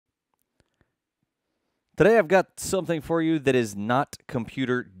Today I've got something for you that is not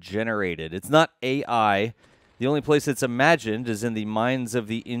computer generated. It's not AI. The only place it's imagined is in the minds of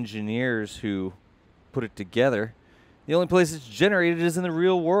the engineers who put it together. The only place it's generated is in the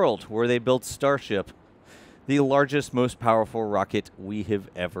real world, where they built Starship, the largest, most powerful rocket we have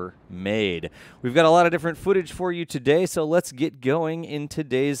ever made. We've got a lot of different footage for you today, so let's get going in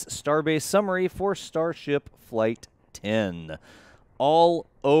today's Starbase summary for Starship Flight 10. All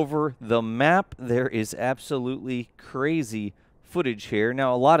over the map, there is absolutely crazy footage here.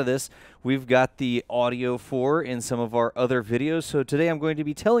 Now, a lot of this we've got the audio for in some of our other videos, so today I'm going to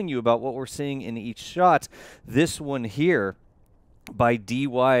be telling you about what we're seeing in each shot. This one here by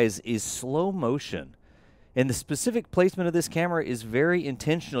D-Wise is slow motion. And the specific placement of this camera is very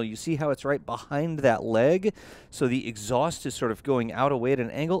intentional. You see how it's right behind that leg? So the exhaust is sort of going out away at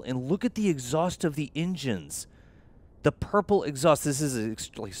an angle. And look at the exhaust of the engines. The purple exhaust. This is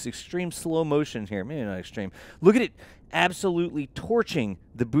extreme slow motion here. Maybe not extreme. Look at it absolutely torching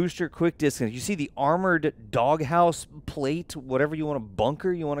the booster quick disconnect. You see the armored doghouse plate, whatever you want to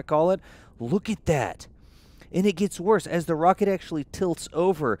bunker, you want to call it. Look at that. And it gets worse. As the rocket actually tilts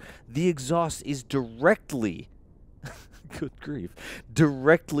over, the exhaust is directly, good grief,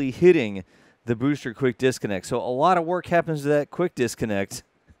 directly hitting the booster quick disconnect. So a lot of work happens to that quick disconnect.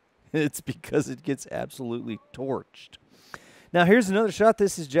 It's because it gets absolutely torched. Now here's another shot.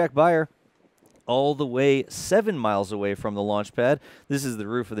 This is Jack Beyer, all the way 7 miles away from the launch pad. This is the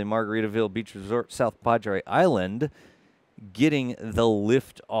roof of the Margaritaville Beach Resort, South Padre Island, getting the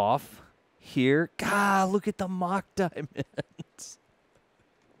lift off. Here, God, look at the mock diamonds.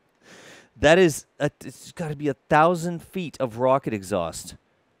 That is, it's got to be 1,000 feet of rocket exhaust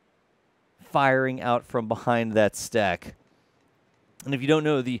firing out from behind that stack. And if you don't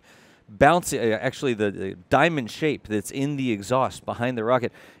know, the bouncy, actually the diamond shape that's in the exhaust behind the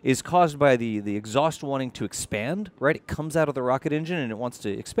rocket is caused by the exhaust wanting to expand, right? It comes out of the rocket engine and it wants to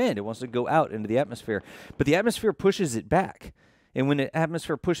expand. It wants to go out into the atmosphere. But the atmosphere pushes it back. And when the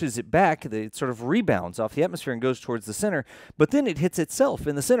atmosphere pushes it back, it sort of rebounds off the atmosphere and goes towards the center. But then it hits itself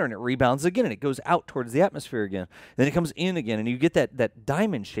in the center, and it rebounds again, and it goes out towards the atmosphere again. Then it comes in again, and you get that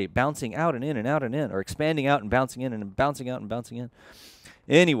diamond shape bouncing out and in and out and in, or expanding out and bouncing in and bouncing out and bouncing in.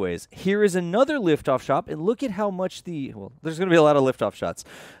 Anyways, here is another liftoff shot, and look at how much there's going to be a lot of liftoff shots.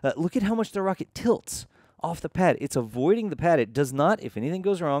 Look at how much the rocket tilts off the pad. It's avoiding the pad. It does not, if anything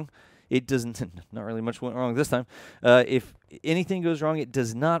goes wrong, it doesn't, not really much went wrong this time. If anything goes wrong, it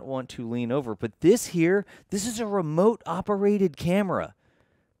does not want to lean over. But this here, this is a remote-operated camera.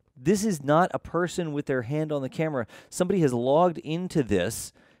 This is not a person with their hand on the camera. Somebody has logged into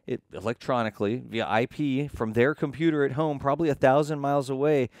this electronically via IP from their computer at home, probably 1,000 miles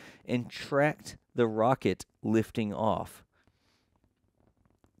away, and tracked the rocket lifting off.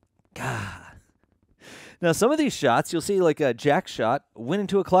 God. Now, some of these shots, you'll see like a Jack shot went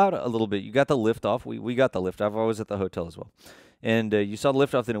into a cloud a little bit. You got the liftoff. We got the liftoff. I was at the hotel as well. And you saw the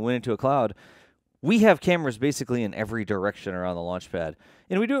liftoff, then it went into a cloud. We have cameras basically in every direction around the launch pad.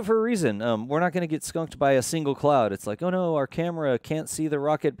 And we do it for a reason. We're not going to get skunked by a single cloud. It's like, oh no, our camera can't see the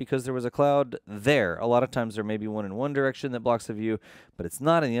rocket because there was a cloud there. A lot of times there may be one in one direction that blocks the view, but it's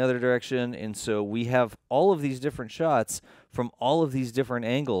not in the other direction. And so we have all of these different shots from all of these different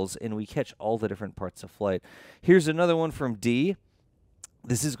angles, and we catch all the different parts of flight. Here's another one from D.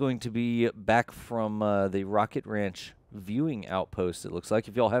 This is going to be back from the Rocket Ranch viewing outpost, it looks like.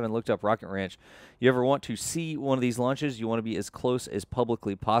 If y'all haven't looked up Rocket Ranch, you ever want to see one of these launches, you want to be as close as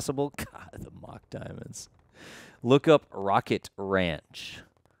publicly possible. God, the mock diamonds. Look up Rocket Ranch.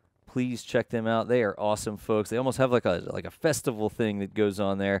 Please check them out. They are awesome, folks. They almost have like a festival thing that goes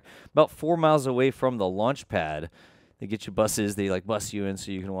on there. About 4 miles away from the launch pad. They get you buses. They like bus you in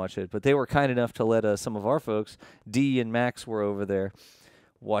so you can watch it. But they were kind enough to let some of our folks, D and Max, were over there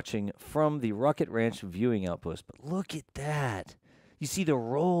watching from the Rocket Ranch viewing outpost. But look at that. You see the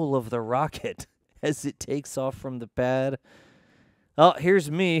roll of the rocket as it takes off from the pad. Oh,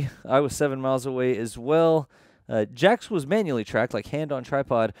 here's me. I was 7 miles away as well. Jack's was manually tracked, like hand on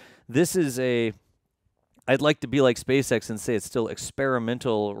tripod. This is I'd like to be like SpaceX and say it's still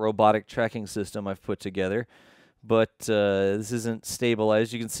experimental robotic tracking system I've put together. But this isn't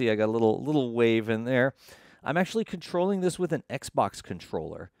stabilized. You can see I got a little wave in there. I'm actually controlling this with an Xbox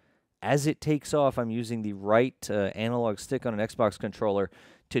controller. As it takes off, I'm using the right analog stick on an Xbox controller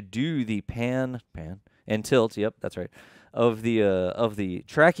to do the pan and tilt. Yep, that's right. Of the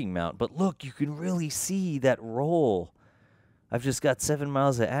tracking mount. But look, you can really see that roll. I've just got 7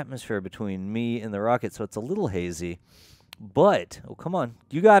 miles of atmosphere between me and the rocket, so it's a little hazy. But oh, come on,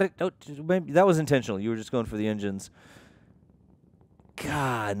 you got it. Oh, maybe that was intentional. You were just going for the engines.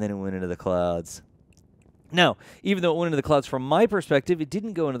 God, and then it went into the clouds. Now, even though it went into the clouds from my perspective, it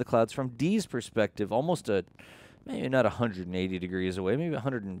didn't go into the clouds from Dee's perspective, almost maybe not 180 degrees away, maybe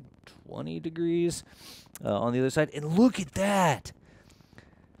 120 degrees on the other side. And look at that.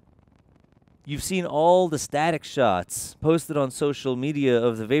 You've seen all the static shots posted on social media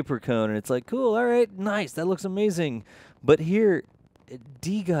of the vapor cone, and it's like, cool, all right, nice, that looks amazing. But here,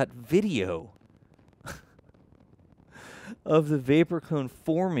 D got video of the vapor cone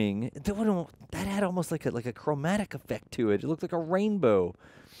forming. That had almost like a chromatic effect to it. It looked like a rainbow.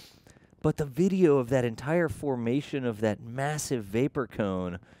 But the video of that entire formation of that massive vapor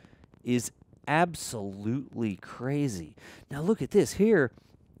cone is absolutely crazy. Now look at this here.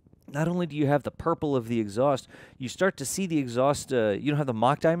 Not only do you have the purple of the exhaust, you start to see the exhaust. You don't have the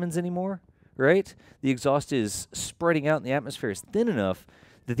mock diamonds anymore, right? The exhaust is spreading out and the atmosphere is thin enough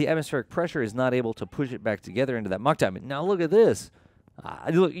that the atmospheric pressure is not able to push it back together into that mock diamond. Now look at this.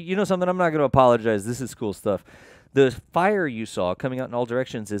 Look, you know something? I'm not going to apologize. This is cool stuff. The fire you saw coming out in all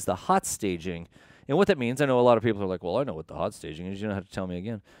directions is the hot staging. And what that means, I know a lot of people are like, well, I know what the hot staging is. You don't have to tell me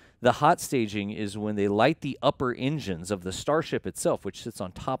again. The hot staging is when they light the upper engines of the Starship itself, which sits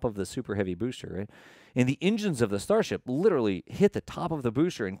on top of the super heavy booster, right? And the engines of the Starship literally hit the top of the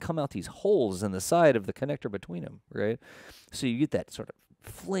booster and come out these holes in the side of the connector between them, right? So you get that sort of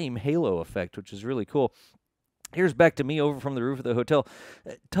flame halo effect, which is really cool. Here's back to me over from the roof of the hotel.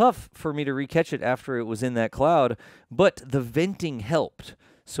 Tough for me to recatch it after it was in that cloud, but the venting helped.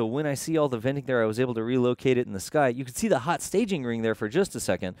 So when I see all the venting there, I was able to relocate it in the sky. You can see the hot staging ring there for just a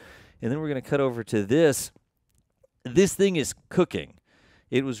second. And then we're going to cut over to this. This thing is cooking.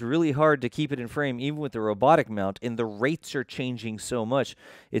 It was really hard to keep it in frame, even with the robotic mount, and the rates are changing so much.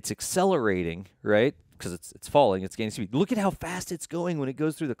 It's accelerating, right? Because it's falling, it's gaining speed. Look at how fast it's going when it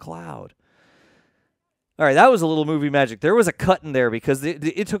goes through the cloud. All right, that was a little movie magic. There was a cut in there because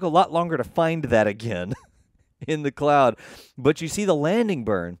it took a lot longer to find that again in the cloud. But you see the landing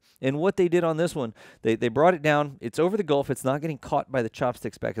burn. And what they did on this one, they brought it down. It's over the Gulf. It's not getting caught by the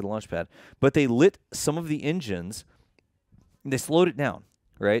chopsticks back at the launch pad. But they lit some of the engines. They slowed it down,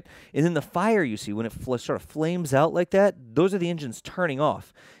 right? And then the fire you see when it sort of flames out like that, those are the engines turning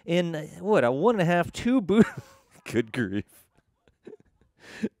off. In, what, a 1.5, 2 good grief.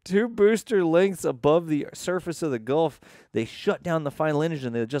 2 booster lengths above the surface of the Gulf, they shut down the final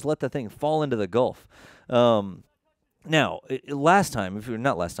engine. They just let the thing fall into the Gulf. Now, last time,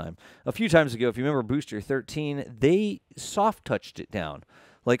 a few times ago, if you remember Booster 13, they soft-touched it down,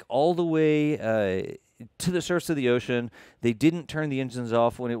 like all the way to the surface of the ocean. They didn't turn the engines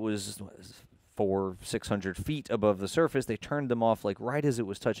off when it was 400-600 feet above the surface. They turned them off like right as it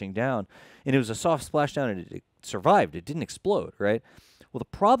was touching down, and it was a soft splashdown, and it survived. It didn't explode, right? Well, the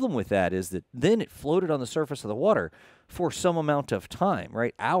problem with that is that then it floated on the surface of the water for some amount of time,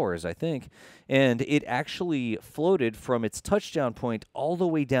 right? Hours, I think. And it actually floated from its touchdown point all the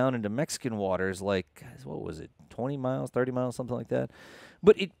way down into Mexican waters, like, what was it, 20 miles, 30 miles, something like that.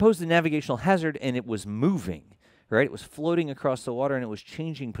 But it posed a navigational hazard, and it was moving, right? It was floating across the water, and it was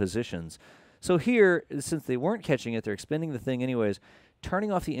changing positions. So here, since they weren't catching it, they're expending the thing anyways,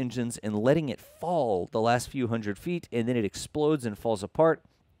 turning off the engines and letting it fall the last few hundred feet, and then it explodes and falls apart,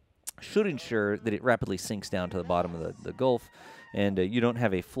 should ensure that it rapidly sinks down to the bottom of the Gulf, and you don't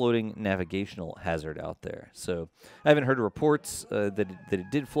have a floating navigational hazard out there. So I haven't heard reports that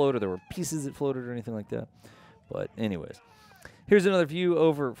it did float, or there were pieces that floated or anything like that. But anyways, here's another view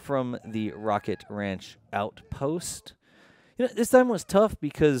over from the Rocket Ranch Outpost. You know, this time was tough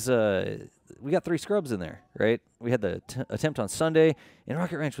because we got 3 scrubs in there, right? We had the attempt on Sunday, and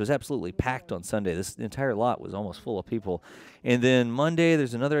Rocket Ranch was absolutely packed on Sunday. This entire lot was almost full of people. And then Monday,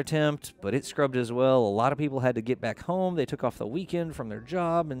 there's another attempt, but it scrubbed as well. A lot of people had to get back home. They took off the weekend from their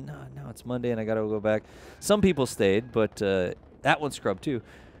job, and now it's Monday, and I got to go back. Some people stayed, but that one scrubbed too.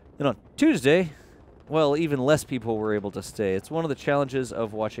 And on Tuesday, well, even less people were able to stay. It's one of the challenges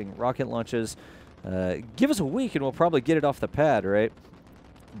of watching rocket launches. Give us a week, and we'll probably get it off the pad, right?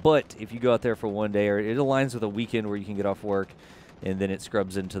 But if you go out there for one day, or it aligns with a weekend where you can get off work, and then it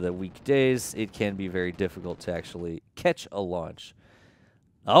scrubs into the weekdays, it can be very difficult to actually catch a launch.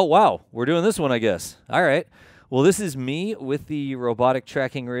 Oh, wow. We're doing this one, I guess. All right. Well, this is me with the robotic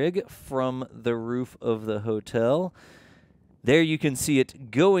tracking rig from the roof of the hotel. There you can see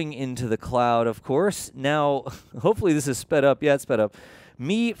it going into the cloud, of course. Now, hopefully this is sped up. Yeah, it's sped up.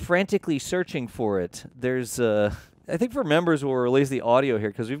 Me frantically searching for it. There's I think for members we'll release the audio here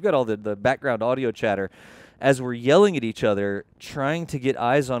because we've got all the background audio chatter as we're yelling at each other, trying to get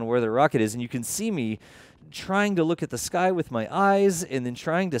eyes on where the rocket is. And you can see me trying to look at the sky with my eyes and then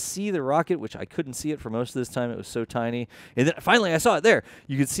trying to see the rocket, which I couldn't see it for most of this time. It was so tiny. And then finally I saw it there.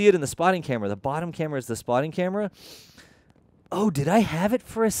 You could see it in the spotting camera. The bottom camera is the spotting camera. Oh, did I have it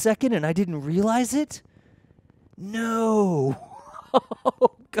for a second and I didn't realize it? No.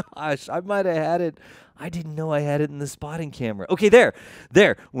 Oh, gosh. I might have had it. I didn't know I had it in the spotting camera. Okay, there.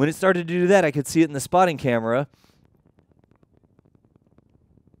 There. When it started to do that, I could see it in the spotting camera.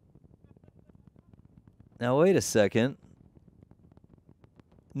 Now, wait a second.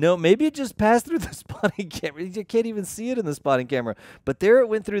 No, maybe it just passed through the spotting camera. You can't even see it in the spotting camera. But there it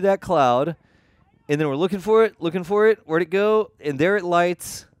went through that cloud. And then we're looking for it, looking for it. Where'd it go? And there it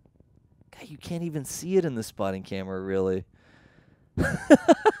lights. God, you can't even see it in the spotting camera, really.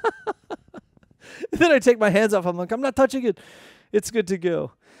 Then I take my hands off. I'm like, I'm not touching it. It's good to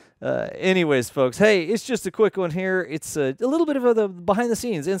go. Anyways, folks, hey, it's just a quick one here. It's a little bit of the behind the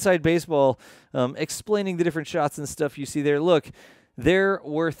scenes, inside baseball, explaining the different shots and stuff you see there. Look, there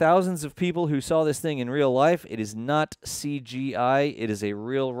were thousands of people who saw this thing in real life. It is not CGI. It is a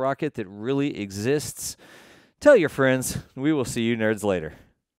real rocket that really exists. Tell your friends. We will see you nerds later.